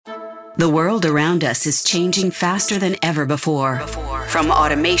The world around us is changing faster than ever before. From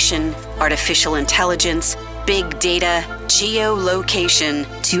automation, artificial intelligence, big data, geolocation,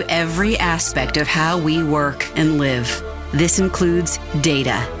 to every aspect of how we work and live. This includes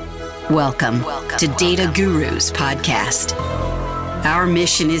data. Welcome to Data Gurus Podcast. Our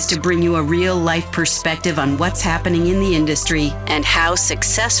mission is to bring you a real-life perspective on what's happening in the industry and how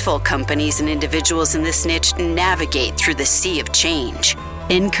successful companies and individuals in this niche navigate through the sea of change.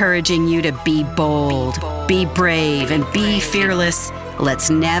 Encouraging you to be bold, be brave, and be fearless. Let's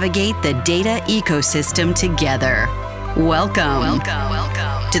navigate the data ecosystem together. Welcome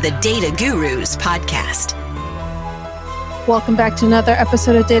to the Data Gurus Podcast. Welcome back to another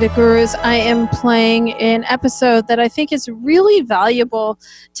episode of Data Gurus. I am playing an episode that I think is really valuable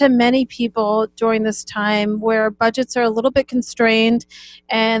to many people during this time where budgets are a little bit constrained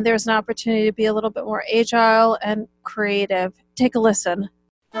and there's an opportunity to be a little bit more agile and creative. Take a listen.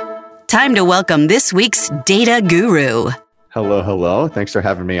 Time to welcome this week's Data Guru. Hello. Thanks for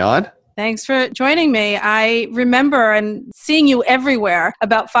having me on. Thanks for joining me. I remember and seeing you everywhere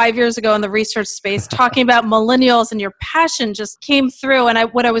about 5 years ago in the research space, talking about millennials, and your passion just came through. And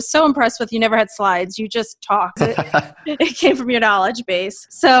what I was so impressed with, you never had slides. You just talked. It came from your knowledge base.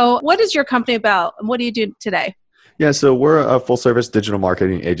 So what is your company about? And what do you do today? Yeah, so we're a full-service digital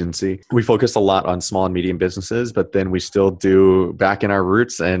marketing agency. We focus a lot on small and medium businesses, but then we still do back in our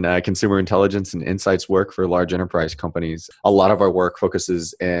roots and consumer intelligence and insights work for large enterprise companies. A lot of our work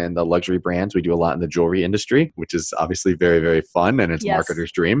focuses in the luxury brands. We do a lot in the jewelry industry, which is obviously very, very fun and it's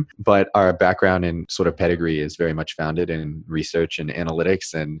marketer's dream. But our background and sort of pedigree is very much founded in research and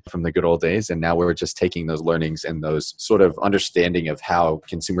analytics and from the good old days. And now we're just taking those learnings and those sort of understanding of how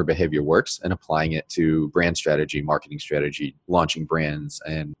consumer behavior works and applying it to brand strategy, marketing strategy, launching brands,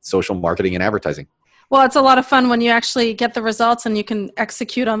 and social marketing and advertising. Well, it's a lot of fun when you actually get the results and you can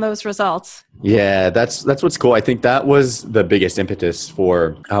execute on those results. Yeah, that's what's cool. I think that was the biggest impetus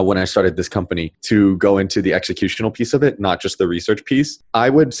for when I started this company to go into the executional piece of it, not just the research piece. I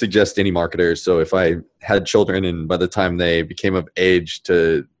would suggest any marketers. So if I had children and by the time they became of age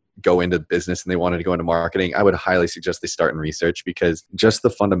to go into business and they wanted to go into marketing, I would highly suggest they start in research because just the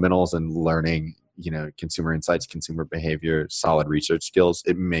fundamentals and learning, consumer insights, consumer behavior, solid research skills,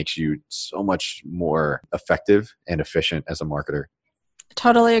 it makes you so much more effective and efficient as a marketer.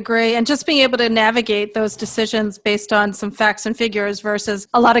 Totally agree. And just being able to navigate those decisions based on some facts and figures versus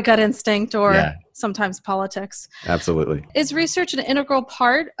a lot of gut instinct or sometimes politics. Absolutely. Is research an integral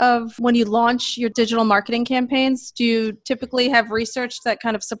part of when you launch your digital marketing campaigns? Do you typically have research that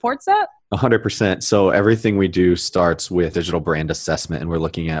kind of supports that? 100%. So everything we do starts with digital brand assessment, and we're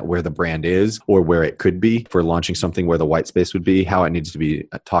looking at where the brand is or where it could be. If we're launching something, where the white space would be, how it needs to be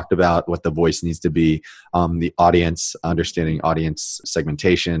talked about, what the voice needs to be, the audience, understanding audience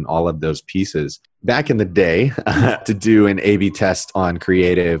segmentation, all of those pieces. Back in the day, to do an A/B test on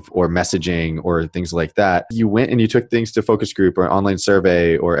creative or messaging or things like that, you went and you took things to focus group or online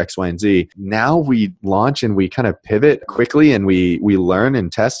survey or X, Y, and Z. Now we launch and we kind of pivot quickly and we learn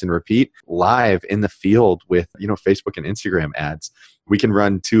and test and repeat live in the field with Facebook and Instagram ads. We can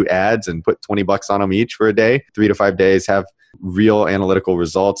run 2 ads and put $20 on them each for a day, 3 to 5 days, have real analytical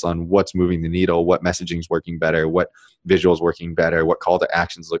results on what's moving the needle, what messaging is working better, what visuals working better, what call to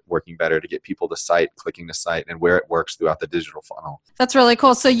actions look working better to get people to site, clicking the site, and where it works throughout the digital funnel. That's really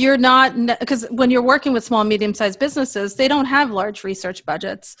cool. So you're not, because when you're working with small, medium-sized businesses, they don't have large research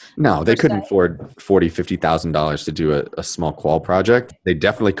budgets. No, they couldn't afford $40,000, $50,000 to do a small qual project. They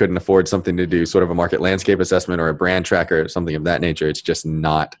definitely couldn't afford something to do sort of a market landscape assessment or a brand tracker or something of that nature. It's just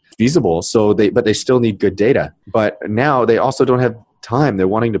not feasible. But they still need good data. But now they also don't have time. They're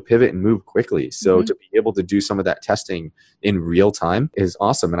wanting to pivot and move quickly. So to be able to do some of that testing in real time is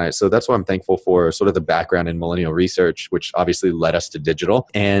awesome. And so that's why I'm thankful for sort of the background in millennial research, which obviously led us to digital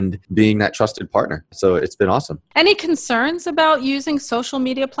and being that trusted partner. So it's been awesome. Any concerns about using social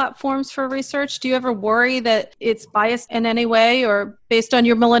media platforms for research? Do you ever worry that it's biased in any way, or based on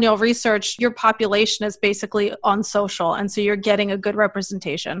your millennial research, your population is basically on social, and so you're getting a good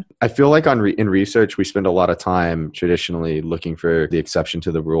representation? I feel like in research, we spend a lot of time traditionally looking for the exception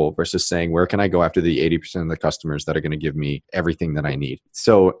to the rule versus saying, where can I go after the 80% of the customers that are going to give me everything that I need?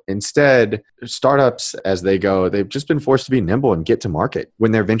 So instead, startups, as they go, they've just been forced to be nimble and get to market.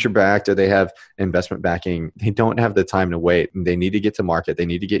 When they're venture backed or they have investment backing, they don't have the time to wait. They need to get to market. They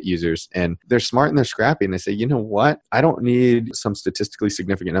need to get users. And they're smart and they're scrappy. And they say, you know what? I don't need some statistically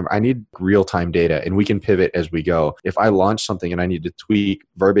significant number. I need real-time data, and we can pivot as we go. If I launch something and I need to tweak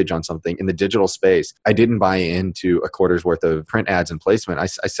verbiage on something in the digital space, I didn't buy into a quarter's worth of print ads and placement. I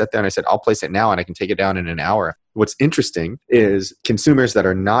sat there and I said, I'll place it now and I can take it down in an hour. What's interesting is consumers that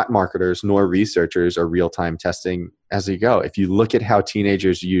are not marketers nor researchers are real-time testing as you go. If you look at how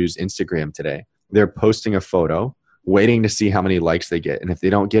teenagers use Instagram today, they're posting a photo, waiting to see how many likes they get. And if they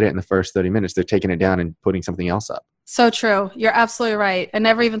don't get it in the first 30 minutes, they're taking it down and putting something else up. So true. You're absolutely right. I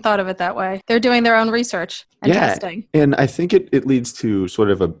never even thought of it that way. They're doing their own research and testing. And I think it leads to sort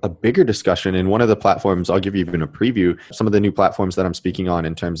of a bigger discussion. And one of the platforms, I'll give you even a preview, some of the new platforms that I'm speaking on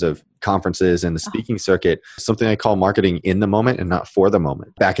in terms of conferences and the speaking circuit, something I call marketing in the moment and not for the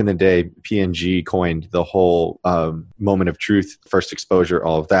moment. Back in the day, P&G coined the whole moment of truth, first exposure,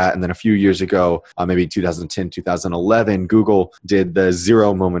 all of that. And then a few years ago, maybe 2010, 2011, Google did the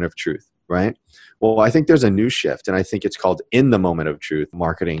 0 moment of truth, right? Well, I think there's a new shift, and I think it's called in the moment of truth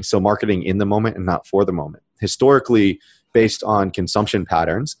marketing. So marketing in the moment and not for the moment. Historically, based on consumption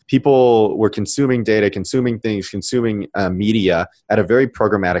patterns, people were consuming data, consuming things, consuming media at a very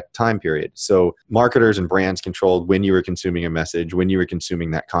programmatic time period. So marketers and brands controlled when you were consuming a message, when you were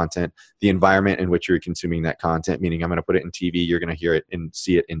consuming that content, the environment in which you were consuming that content, meaning I'm going to put it in TV, you're going to hear it and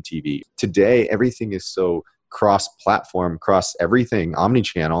see it in TV. Today, everything is so cross-platform, cross everything,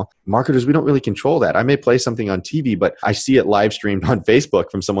 omni-channel. Marketers, we don't really control that. I may play something on TV, but I see it live streamed on Facebook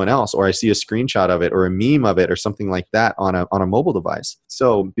from someone else, or I see a screenshot of it or a meme of it or something like that on a mobile device.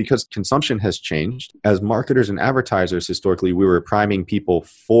 So because consumption has changed, as marketers and advertisers, historically, we were priming people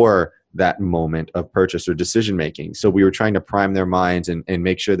for that moment of purchase or decision making. So we were trying to prime their minds and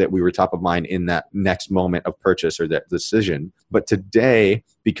make sure that we were top of mind in that next moment of purchase or that decision. But today,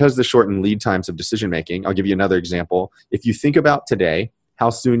 because the shortened lead times of decision making, I'll give you another example. If you think about today,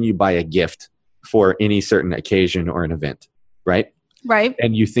 how soon you buy a gift for any certain occasion or an event, right? Right.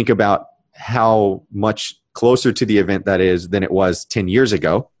 And you think about how much closer to the event that is than it was 10 years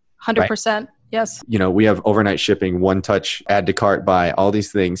ago. 100%. Right? Yes. You know, we have overnight shipping, one touch, add to cart, buy, all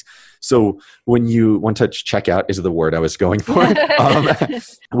these things. So when you, one touch checkout is the word I was going for.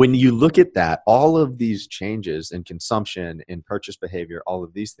 When you look at that, all of these changes in consumption, in purchase behavior, all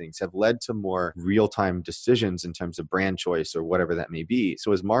of these things have led to more real-time decisions in terms of brand choice or whatever that may be.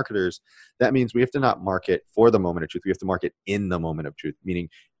 So as marketers, that means we have to not market for the moment of truth. We have to market in the moment of truth, meaning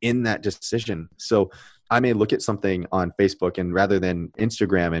in that decision. So I may look at something on Facebook and rather than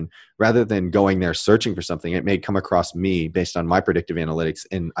Instagram and rather than going there searching for something, it may come across me based on my predictive analytics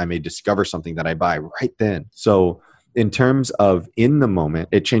and I may discover something that I buy right then. So in terms of in the moment,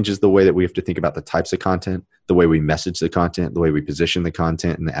 it changes the way that we have to think about the types of content, the way we message the content, the way we position the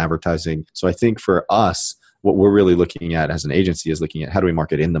content and the advertising. So I think for us, what we're really looking at as an agency is looking at how do we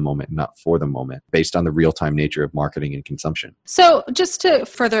market in the moment, not for the moment, based on the real-time nature of marketing and consumption. So just to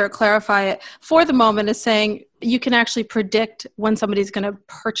further clarify it, for the moment is saying you can actually predict when somebody's going to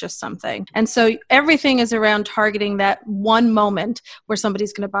purchase something. And so everything is around targeting that one moment where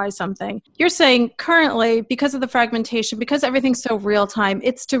somebody's going to buy something. You're saying currently, because of the fragmentation, because everything's so real-time,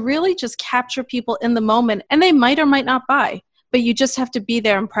 it's to really just capture people in the moment, and they might or might not buy. But you just have to be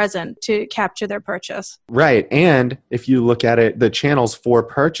there and present to capture their purchase. Right. And if you look at it, the channels for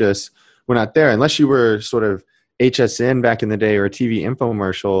purchase were not there. Unless you were sort of HSN back in the day or a TV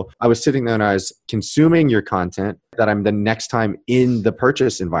infomercial, I was sitting there and I was consuming your content that I'm the next time in the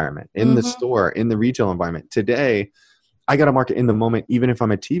purchase environment, in the store, in the retail environment. Today, I got to market in the moment, even if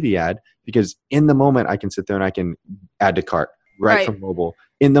I'm a TV ad, because in the moment I can sit there and I can add to cart right from mobile.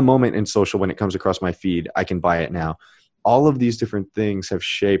 In the moment in social, when it comes across my feed, I can buy it now. All of these different things have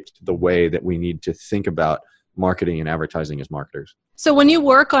shaped the way that we need to think about marketing and advertising as marketers. So when you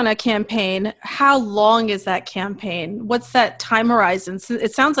work on a campaign, how long is that campaign? What's that time horizon? So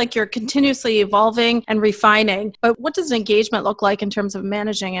it sounds like you're continuously evolving and refining, but what does engagement look like in terms of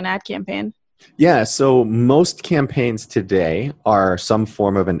managing an ad campaign? Yeah, so most campaigns today are some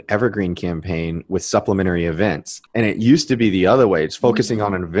form of an evergreen campaign with supplementary events. And it used to be the other way. It's focusing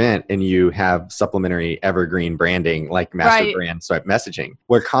on an event and you have supplementary evergreen branding like master brand swipe messaging.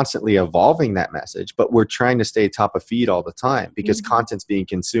 We're constantly evolving that message, but we're trying to stay top of feed all the time because content's being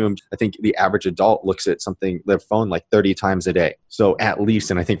consumed. I think the average adult looks at their phone like 30 times a day. So at least,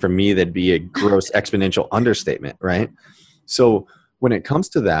 and I think for me, that'd be a gross exponential understatement, right? So when it comes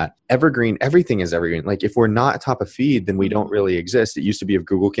to that, evergreen, everything is evergreen. Like if we're not top of feed, then we don't really exist. It used to be if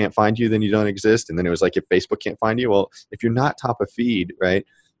Google can't find you, then you don't exist. And then it was like if Facebook can't find you, well, if you're not top of feed, right,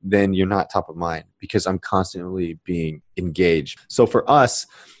 then you're not top of mind because I'm constantly being engaged. So for us,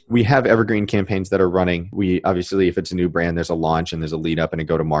 we have evergreen campaigns that are running. We obviously, if it's a new brand, there's a launch and there's a lead up and a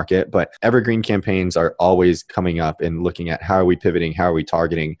go to market, but evergreen campaigns are always coming up and looking at how are we pivoting, how are we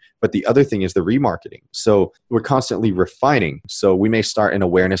targeting. But the other thing is the remarketing. So we're constantly refining. So we may start an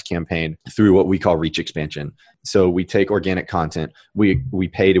awareness campaign through what we call reach expansion. So we take organic content, we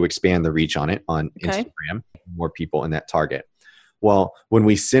pay to expand the reach on it on Okay. Instagram, more people in that target. Well, when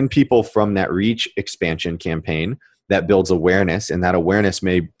we send people from that reach expansion campaign, that builds awareness, and that awareness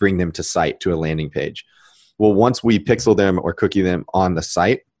may bring them to site, to a landing page. Well, once we pixel them or cookie them on the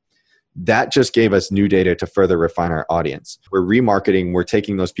site, that just gave us new data to further refine our audience. We're remarketing, we're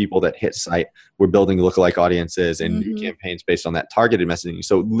taking those people that hit site, we're building lookalike audiences and new campaigns based on that targeted messaging.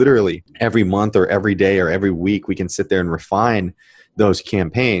 So literally every month or every day or every week, we can sit there and refine those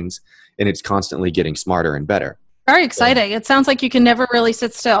campaigns, and it's constantly getting smarter and better. Very exciting. It sounds like you can never really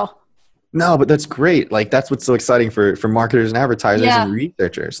sit still. No, but that's great. Like, that's what's so exciting for marketers and advertisers and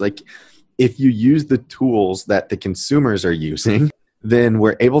researchers. Like, if you use the tools that the consumers are using, then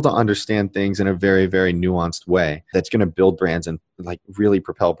we're able to understand things in a very, very nuanced way that's going to build brands and like really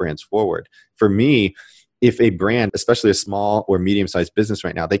propel brands forward. For me, if a brand, especially a small or medium-sized business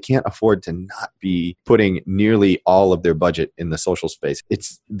right now, they can't afford to not be putting nearly all of their budget in the social space.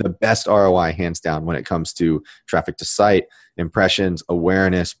 It's the best ROI, hands down, when it comes to traffic to site, impressions,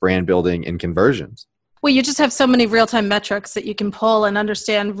 awareness, brand building, and conversions. Well, you just have so many real-time metrics that you can pull and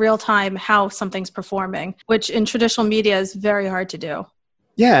understand real-time how something's performing, which in traditional media is very hard to do.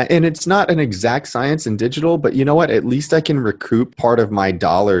 Yeah, and it's not an exact science in digital, but you know what? At least I can recoup part of my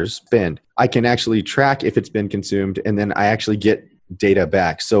dollars spent. I can actually track if it's been consumed, and then I actually get data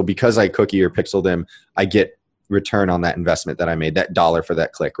back. So because I cookie or pixel them, I get return on that investment that I made, that dollar for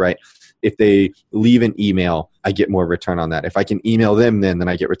that click, right? If they leave an email, I get more return on that. If I can email them, then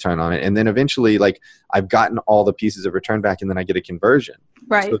I get return on it. And then eventually, like, I've gotten all the pieces of return back, and then I get a conversion.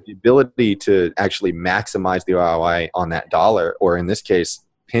 Right. So the ability to actually maximize the ROI on that dollar, or in this case,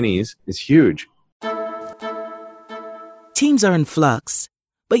 pennies, is huge. Teams are in flux,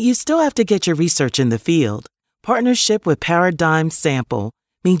 but you still have to get your research in the field. Partnership with Paradigm Sample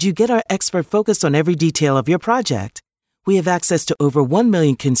means you get our expert focused on every detail of your project. We have access to over 1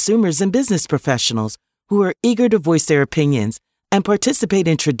 million consumers and business professionals who are eager to voice their opinions and participate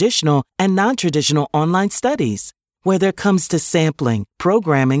in traditional and non-traditional online studies. Whether it comes to sampling,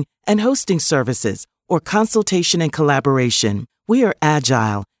 programming, and hosting services, or consultation and collaboration, we are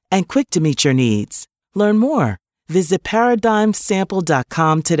agile and quick to meet your needs. Learn more. Visit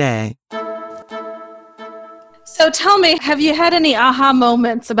ParadigmSample.com today. So tell me, have you had any aha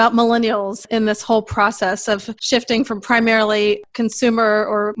moments about millennials in this whole process of shifting from primarily consumer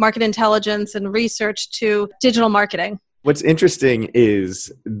or market intelligence and research to digital marketing? What's interesting is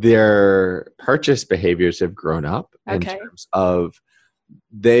their purchase behaviors have grown up in terms of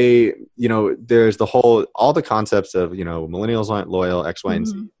there's all the concepts of, millennials aren't loyal, X, Y, and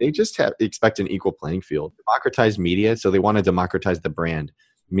Z. They just expect an equal playing field. Democratize media, so they want to democratize the brand.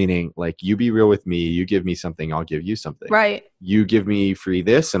 Meaning, like, you be real with me, you give me something, I'll give you something. Right. You give me free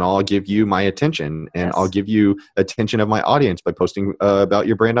this, and I'll give you my attention, and I'll give you attention of my audience by posting about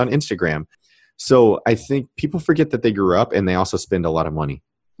your brand on Instagram. So I think people forget that they grew up, and they also spend a lot of money.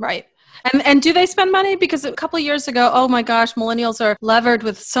 Right. And do they spend money? Because a couple of years ago, oh my gosh, millennials are levered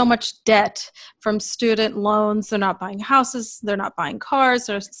with so much debt from student loans. They're not buying houses. They're not buying cars.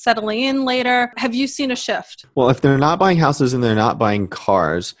 They're settling in later. Have you seen a shift? Well, if they're not buying houses and they're not buying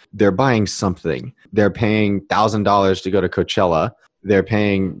cars, they're buying something. They're paying $1,000 to go to Coachella. They're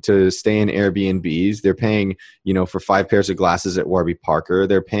paying to stay in Airbnbs. They're paying, for 5 pairs of glasses at Warby Parker.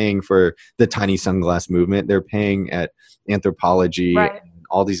 They're paying for the tiny sunglass movement. They're paying at Anthropologie. Right.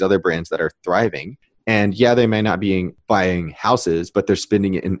 All these other brands that are thriving. And yeah, they may not be buying houses, but they're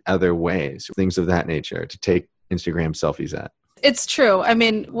spending it in other ways, things of that nature, to take Instagram selfies at. It's true. I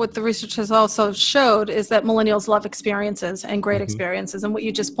mean, what the research has also showed is that millennials love experiences and great experiences. And what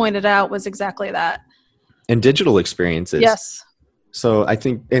you just pointed out was exactly that. And digital experiences. Yes. So I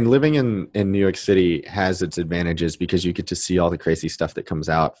think, and living in New York City has its advantages because you get to see all the crazy stuff that comes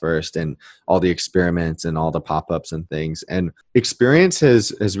out first, and all the experiments and all the pop-ups and things. And experience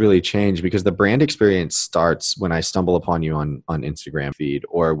has really changed, because the brand experience starts when I stumble upon you on Instagram feed,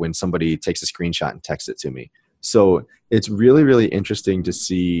 or when somebody takes a screenshot and texts it to me. So it's really, really interesting to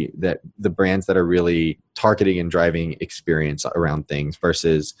see that the brands that are really targeting and driving experience around things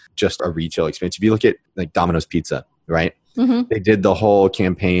versus just a retail experience. If you look at like Domino's Pizza, right? They did the whole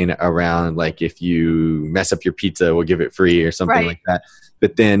campaign around, like, if you mess up your pizza, we'll give it free or something like that.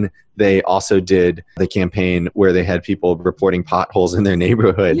 But then they also did the campaign where they had people reporting potholes in their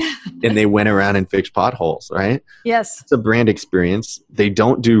neighborhood and they went around and fixed potholes, right? Yes. It's a brand experience. They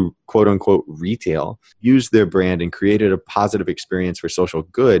don't do quote unquote retail, use their brand and created a positive experience for social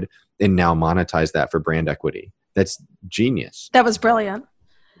good, and now monetize that for brand equity. That's genius. That was brilliant.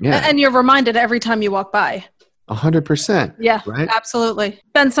 Yeah. And you're reminded every time you walk by. 100%. Yeah, right? Absolutely.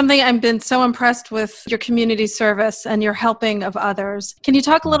 Ben, something I've been so impressed with your community service and your helping of others. Can you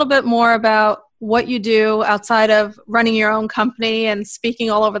talk a little bit more about what you do outside of running your own company and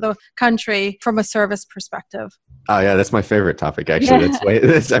speaking all over the country from a service perspective? Oh yeah, that's my favorite topic actually.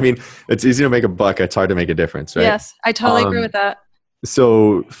 It's easy to make a buck. It's hard to make a difference, right? Yes, I totally agree with that.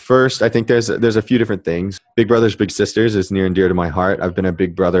 So first, I think there's a few different things. Big Brothers Big Sisters is near and dear to my heart. I've been a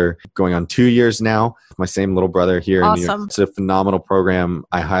Big Brother going on 2 years now. My same little brother here in New York. It's a phenomenal program.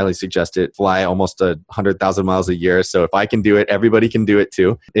 I highly suggest it. Fly almost 100,000 miles a year. So if I can do it, everybody can do it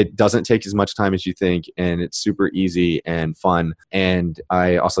too. It doesn't take as much time as you think, and it's super easy and fun. And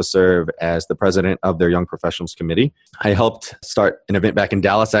I also serve as the president of their Young Professionals Committee. I helped start an event back in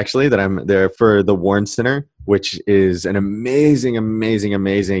Dallas, actually, that I'm there for the Warren Center, which is an amazing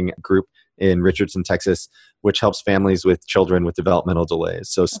group in Richardson, Texas, which helps families with children with developmental delays.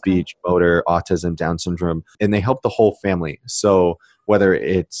 So speech, motor, autism, Down syndrome, and they help the whole family. So whether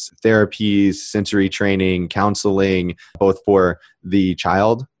it's therapies, sensory training, counseling, both for the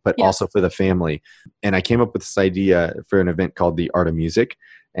child, but also for the family. And I came up with this idea for an event called The Art of Music.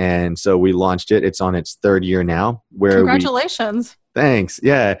 And so we launched it. It's on its 3rd year now. Congratulations. Thanks.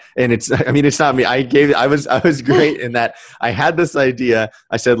 Yeah. And it's not me. I was great in that I had this idea.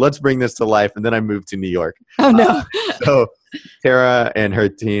 I said, let's bring this to life. And then I moved to New York. Oh, no. So Tara and her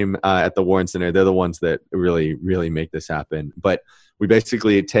team at the Warren Center, they're the ones that really, really make this happen. But we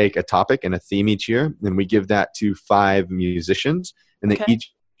basically take a topic and a theme each year, and we give that to 5 musicians, and they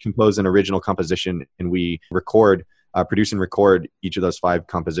each compose an original composition, and we produce and record each of those 5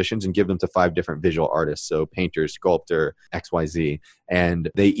 compositions and give them to 5 different visual artists. So painter, sculptor, XYZ.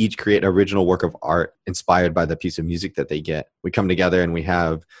 And they each create an original work of art inspired by the piece of music that they get. We come together and we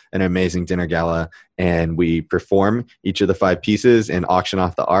have an amazing dinner gala, and we perform each of the 5 pieces and auction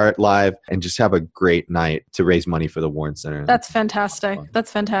off the art live and just have a great night to raise money for the Warren Center. That's fantastic. That's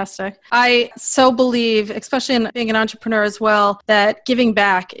fantastic. I so believe, especially in being an entrepreneur as well, that giving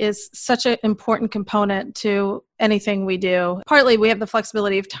back is such an important component to anything we do. Partly we have the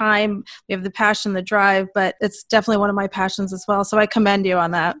flexibility of time, we have the passion, the drive, but it's definitely one of my passions as well. So I commend you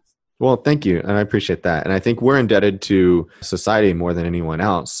on that. Well, thank you. And I appreciate that. And I think we're indebted to society more than anyone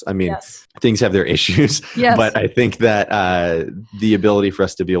else. I mean, things have their issues, but I think that the ability for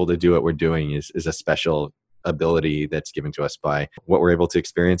us to be able to do what we're doing is a special ability that's given to us by what we're able to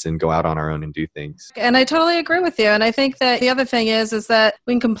experience and go out on our own and do things. And I totally agree with you. And I think that the other thing is that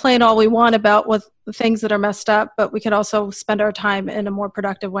we can complain all we want about with the things that are messed up, but we can also spend our time in a more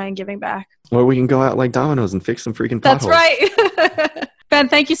productive way in giving back. Or we can go out like Domino's and fix some freaking potholes. That's right. Ben,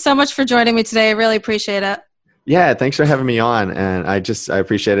 thank you so much for joining me today. I really appreciate it. Yeah, thanks for having me on. And I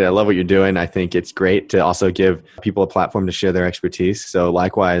appreciate it. I love what you're doing. I think it's great to also give people a platform to share their expertise. So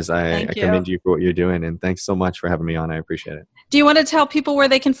likewise, I commend you for what you're doing. And thanks so much for having me on. I appreciate it. Do you want to tell people where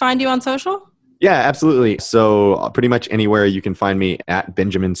they can find you on social? Yeah, absolutely. So pretty much anywhere you can find me at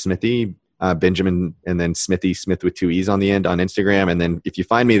Benjamin Smithy, Benjamin and then Smithy, Smith with 2 E's on the end on Instagram. And then if you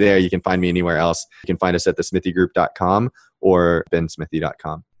find me there, you can find me anywhere else. You can find us at thesmithygroup.com or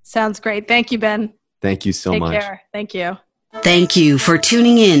bensmithy.com. Sounds great. Thank you, Ben. Thank you so much. Take care. Thank you. Thank you for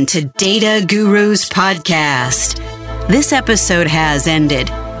tuning in to Data Gurus Podcast. This episode has ended,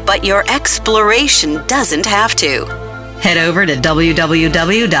 but your exploration doesn't have to. Head over to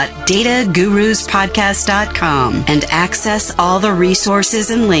www.dataguruspodcast.com and access all the resources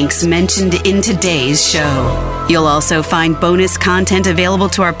and links mentioned in today's show. You'll also find bonus content available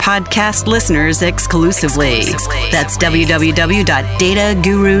to our podcast listeners exclusively. That's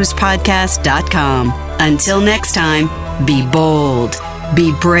www.dataguruspodcast.com. Until next time, be bold,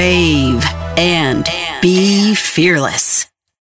 be brave, and be fearless.